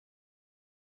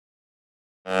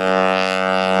Get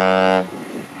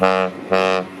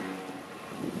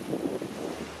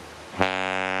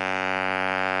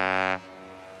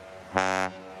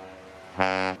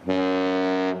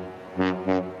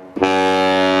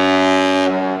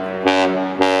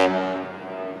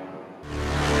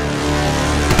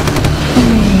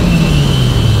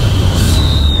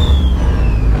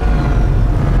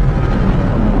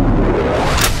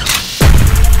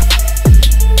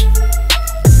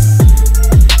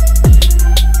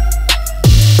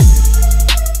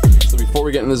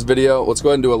in this video, let's go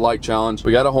ahead and do a like challenge.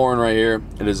 We got a horn right here.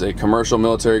 It is a commercial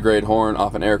military grade horn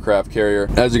off an aircraft carrier.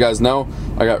 As you guys know,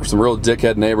 I got some real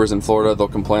dickhead neighbors in Florida. They'll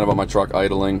complain about my truck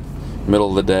idling middle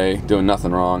of the day, doing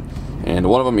nothing wrong, and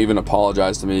one of them even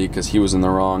apologized to me because he was in the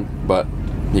wrong, but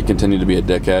he continued to be a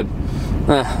dickhead.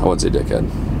 I wouldn't say dickhead.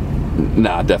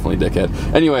 Nah, definitely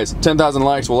dickhead. Anyways, 10,000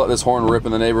 likes, we'll let this horn rip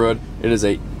in the neighborhood. It is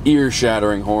a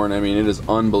ear-shattering horn. I mean, it is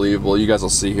unbelievable. You guys will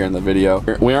see here in the video.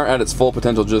 We aren't at its full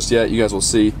potential just yet. You guys will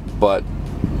see, but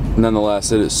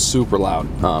nonetheless, it is super loud.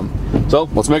 So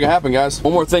let's make it happen, guys.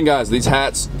 One more thing, guys. These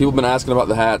hats, people have been asking about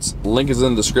the hats. Link is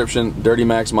in the description,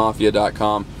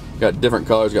 dirtymaxmafia.com. Got different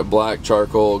colors. Got black,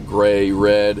 charcoal, gray,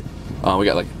 red. We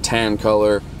got like a tan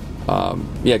color.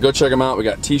 Yeah, go check them out. We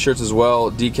got t-shirts as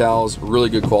well, decals, really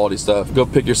good quality stuff. Go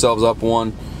pick yourselves up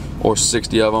one or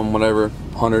 60 of them, whatever,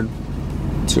 100,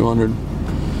 200,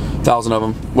 1,000 of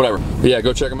them, whatever. But yeah,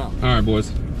 go check them out. All right,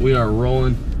 boys, we are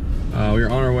rolling. We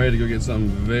are on our way to go get something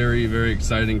very, very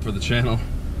exciting for the channel.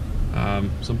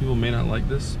 Some people may not like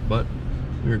this, but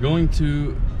we're going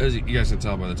to, as you guys can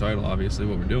tell by the title, obviously,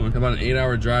 what we're doing. About an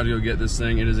 8-hour drive to go get this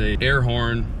thing. It is a air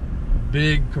horn,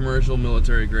 big commercial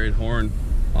military grade horn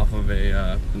off of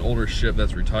an older ship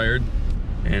that's retired,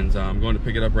 and I'm going to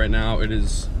pick it up right now. It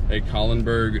is a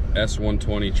Kahlenberg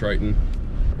S120 Triton,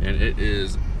 and it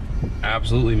is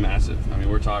absolutely massive. I mean,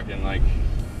 we're talking like,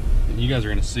 you guys are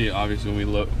going to see it obviously when we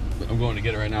look. I'm going to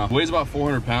get it right now. It weighs about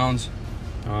 400 pounds.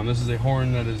 This is a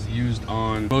horn that is used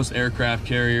on most aircraft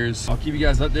carriers. I'll keep you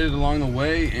guys updated along the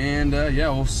way, and yeah,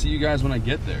 we'll see you guys when I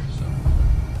get there. So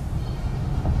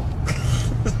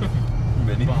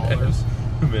minivan.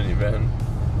 Minivan.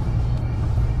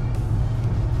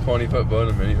 20-foot boat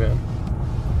and minivan.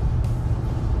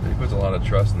 He puts a lot of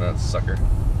trust in that sucker.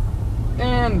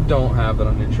 And don't have that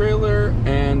on your trailer.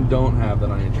 And don't have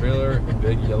that on your trailer.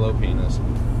 Big yellow penis.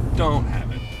 Don't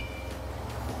have it.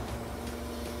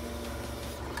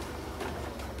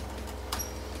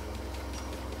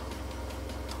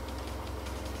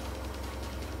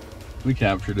 We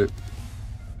captured it.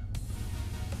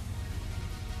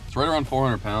 It's right around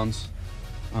 400 pounds.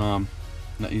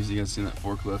 Not easy. You guys seen that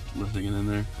forklift lifting it in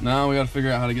there. Now we got to figure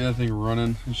out how to get that thing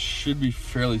running. It should be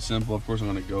fairly simple. Of course,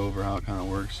 I'm going to go over how it kind of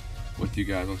works with you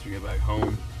guys once we get back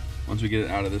home. Once we get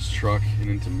it out of this truck and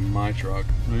into my truck,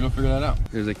 we're going to go figure that out.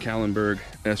 Here's a Kahlenberg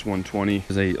S120.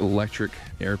 It's a electric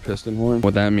air piston horn.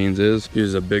 What that means is, it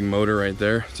uses a big motor right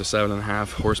there. It's a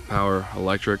 7.5 horsepower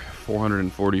electric,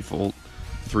 440 volt,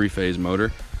 3-phase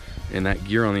motor. And that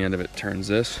gear on the end of it turns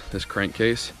this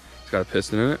crankcase. It's got a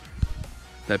piston in it.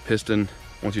 That piston,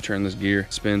 once you turn this gear,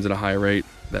 spins at a high rate.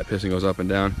 That piston goes up and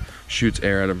down, shoots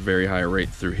air at a very high rate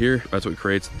through here. That's what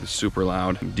creates the super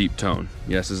loud, deep tone.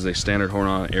 Yes, this is a standard horn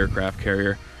on an aircraft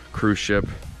carrier, cruise ship.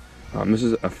 This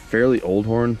is a fairly old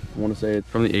horn. I want to say it's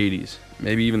from the 80s,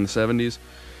 maybe even the 70s.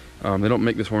 They don't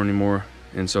make this horn anymore,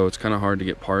 and so it's kind of hard to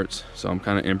get parts. So I'm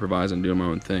kind of improvising, doing my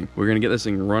own thing. We're gonna get this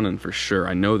thing running for sure,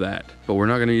 I know that. But we're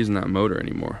not gonna use that motor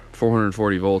anymore.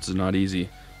 440 volts is not easy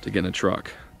to get in a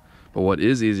truck. But what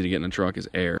is easy to get in a truck is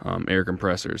air, air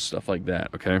compressors, stuff like that,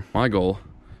 okay? My goal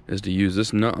is to use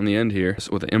this nut on the end here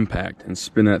with an impact and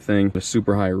spin that thing at a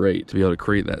super high rate to be able to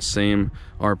create that same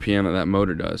RPM that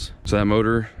motor does. So that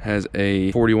motor has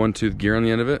a 41 tooth gear on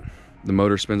the end of it. The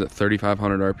motor spins at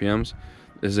 3,500 RPMs.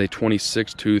 This is a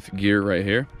 26 tooth gear right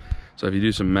here. So if you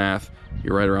do some math,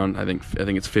 you're right around, I think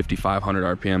it's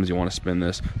 5,500 RPMs you want to spin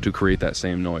this to create that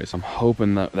same noise. I'm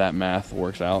hoping that math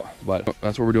works out, but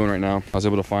that's what we're doing right now. I was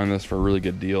able to find this for a really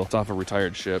good deal. It's off a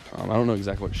retired ship. I don't know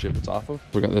exactly what ship it's off of.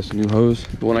 We got this new hose.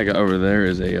 The one I got over there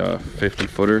is a 50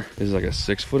 footer. This is like a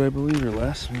 6 foot, I believe, or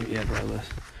less. Yeah, probably less.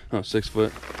 Oh, 6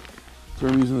 foot. So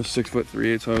I'm using the 6 foot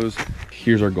 3/8 hose.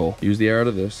 Here's our goal. Use the air out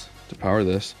of this to power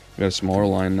this. We got a smaller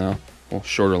line now, well,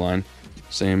 shorter line.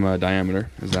 Same diameter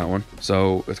as that one,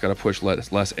 so it's got to push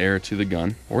less air to the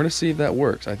gun. We're gonna see if that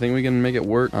works. I think we can make it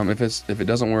work. If it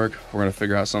doesn't work, we're gonna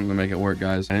figure out something to make it work,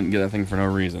 guys. I didn't get that thing for no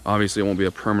reason. Obviously, it won't be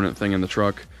a permanent thing in the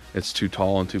truck. It's too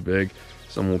tall and too big.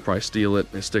 Someone will probably steal it.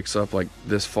 It sticks up like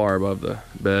this far above the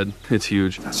bed. It's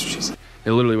huge. That's what she said.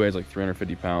 It literally weighs like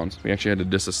 350 pounds. We actually had to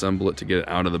disassemble it to get it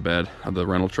out of the bed of the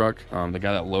rental truck. The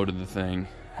guy that loaded the thing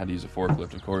had to use a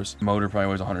forklift, of course. The motor probably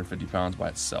weighs 150 pounds by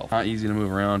itself. Not easy to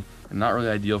move around and not really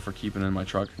ideal for keeping in my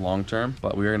truck long term,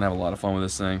 but we are gonna have a lot of fun with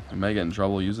this thing. I may get in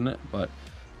trouble using it, but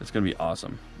it's gonna be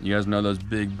awesome. You guys know those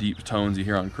big deep tones you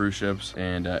hear on cruise ships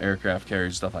and aircraft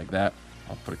carriers, stuff like that.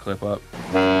 I'll put a clip up.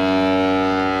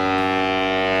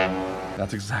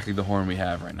 That's exactly the horn we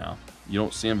have right now. You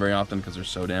don't see them very often because they're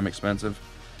so damn expensive.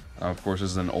 Of course,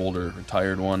 this is an older,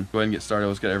 retired one. Go ahead and get started.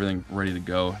 Let's get everything ready to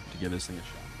go to give this thing a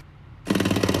shot.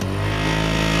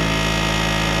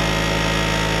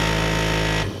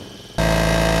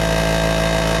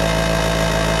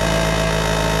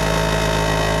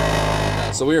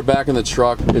 So we are back in the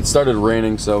truck. It started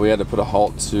raining, so we had to put a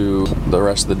halt to the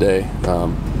rest of the day.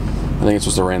 I think it's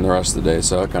supposed to rain the rest of the day,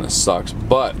 so it kind of sucks.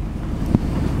 But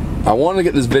I wanted to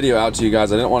get this video out to you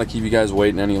guys. I didn't want to keep you guys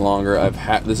waiting any longer.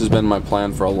 This has been my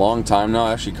plan for a long time now,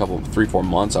 actually 3-4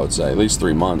 months, I would say, at least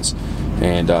 3 months.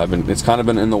 And it's kind of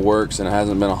been in the works, and it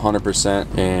hasn't been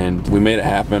 100%. And we made it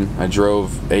happen. I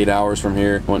drove 8 hours from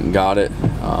here, went and got it.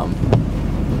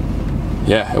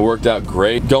 Yeah, it worked out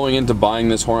great. Going into buying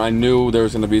this horn, I knew there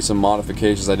was going to be some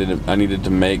modifications I needed to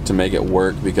make it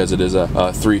work, because it is a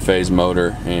 3-phase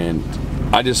motor, and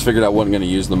I just figured I wasn't going to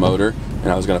use the motor,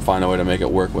 and I was going to find a way to make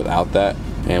it work without that.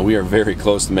 And we are very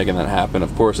close to making that happen.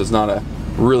 Of course, it's not a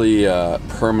really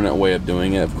permanent way of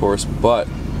doing it, of course, but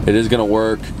it is going to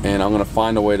work, and I'm going to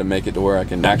find a way to make it to where I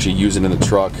can actually use it in the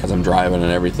truck as I'm driving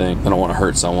and everything. I don't want to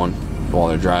hurt someone while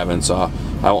they're driving, so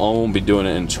I won't be doing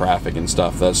it in traffic and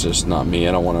stuff. That's just not me.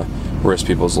 I don't want to risk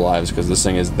people's lives, because this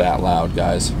thing is that loud,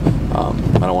 guys. I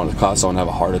don't want to cause someone to have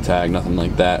a heart attack, nothing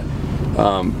like that.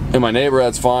 In my neighborhood,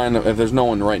 that's fine. If there's no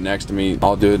one right next to me,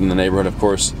 I'll do it in the neighborhood, of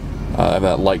course. I have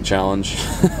that like challenge.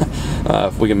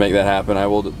 If we can make that happen, I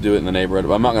will do it in the neighborhood.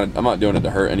 But I'm not doing it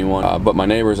to hurt anyone. But my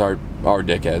neighbors are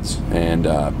dickheads, and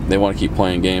they want to keep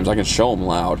playing games. I can show them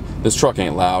loud. This truck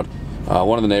ain't loud.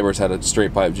 One of the neighbors had a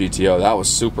straight pipe GTO that was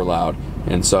super loud,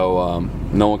 and so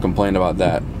no one complained about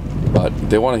that. But if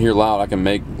they want to hear loud, I can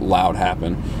make loud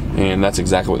happen, and that's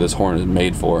exactly what this horn is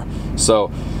made for. So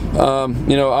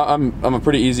you know, I'm a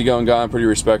pretty easygoing guy. I'm pretty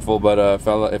respectful, but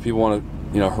if people want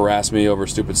to, you know, harass me over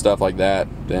stupid stuff like that,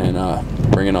 then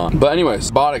bring it on. But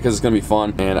anyways, bought it because it's gonna be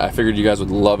fun, and I figured you guys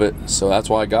would love it, so that's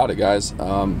why I got it, guys.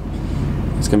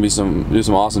 It's gonna be do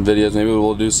some awesome videos. Maybe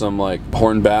we'll do some like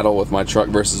horn battle with my truck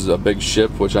versus a big ship,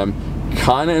 which I'm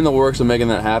kind of in the works of making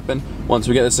that happen. Once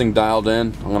we get this thing dialed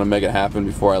in, I'm gonna make it happen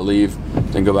before I leave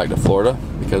and go back to Florida,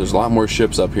 because there's a lot more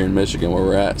ships up here in Michigan where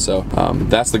we're at. So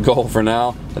that's the goal for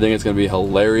now. I think it's gonna be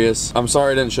hilarious. I'm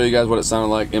sorry I didn't show you guys what it sounded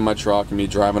like in my truck and me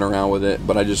driving around with it,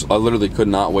 but I literally could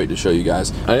not wait to show you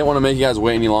guys. I didn't want to make you guys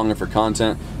wait any longer for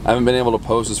content. I haven't been able to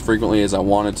post as frequently as I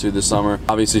wanted to this summer.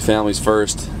 Obviously, family's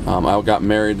first. I got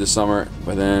married this summer,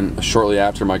 but then shortly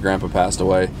after my grandpa passed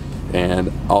away.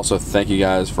 And also thank you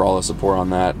guys for all the support on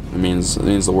that. It means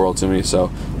the world to me, so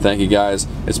thank you guys.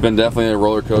 It's been definitely a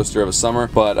roller coaster of a summer,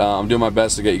 but I'm doing my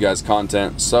best to get you guys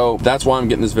content, so that's why I'm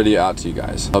getting this video out to you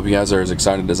guys. Hope you guys are as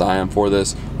excited as I am for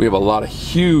this. We have a lot of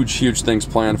huge things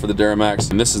planned for the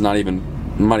Duramax, and this is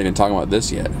I'm not even talking about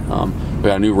this yet. We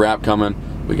got a new wrap coming.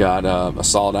 We got a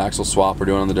solid axle swap we're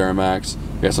doing on the Duramax.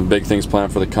 We got some big things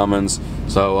planned for the Cummins.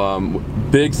 So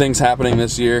big things happening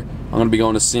this year. I'm gonna be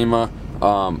going to SEMA.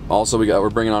 Also, we're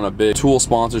bringing on a big tool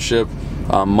sponsorship.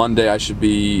 Monday I should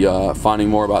be finding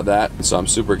more about that, so I'm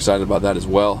super excited about that as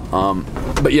well.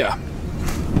 But yeah,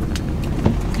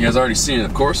 you guys already seen it,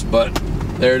 of course, but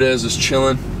there it is, just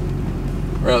chilling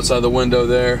right outside the window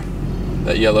there.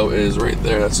 That yellow is right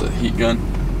there, that's a heat gun.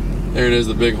 There it is,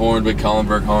 the big horn, big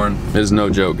Kahlenberg horn. It is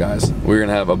no joke, guys. We're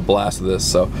gonna have a blast with this.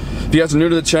 So if you guys are new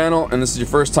to the channel and this is your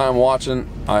first time watching,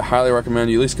 I highly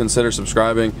recommend you at least consider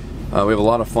subscribing. We have a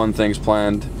lot of fun things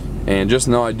planned, and just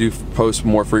know I do post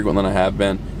more frequent than I have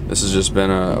been. This has just been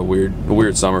a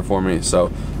weird summer for me, so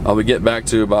I'll be getting back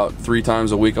to about 3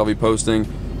 times a week I'll be posting,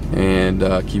 and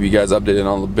keep you guys updated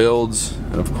on the builds,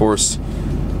 and of course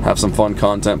have some fun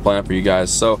content planned for you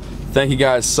guys. So thank you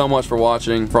guys so much for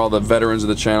watching. For all the veterans of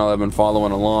the channel that have been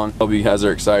following along, hope you guys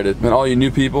are excited, and all you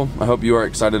new people, I hope you are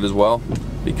excited as well,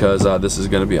 because this is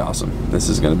going to be awesome. This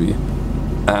is going to be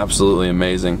absolutely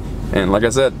amazing. And like I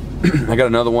said, I got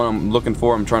another one I'm looking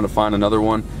for. I'm trying to find another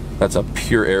one that's a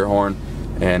pure air horn,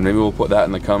 and maybe we'll put that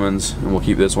in the Cummins and we'll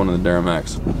keep this one in the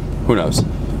Duramax. Who knows?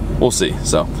 We'll see.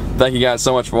 So thank you guys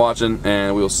so much for watching,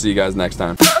 and we will see you guys next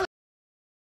time.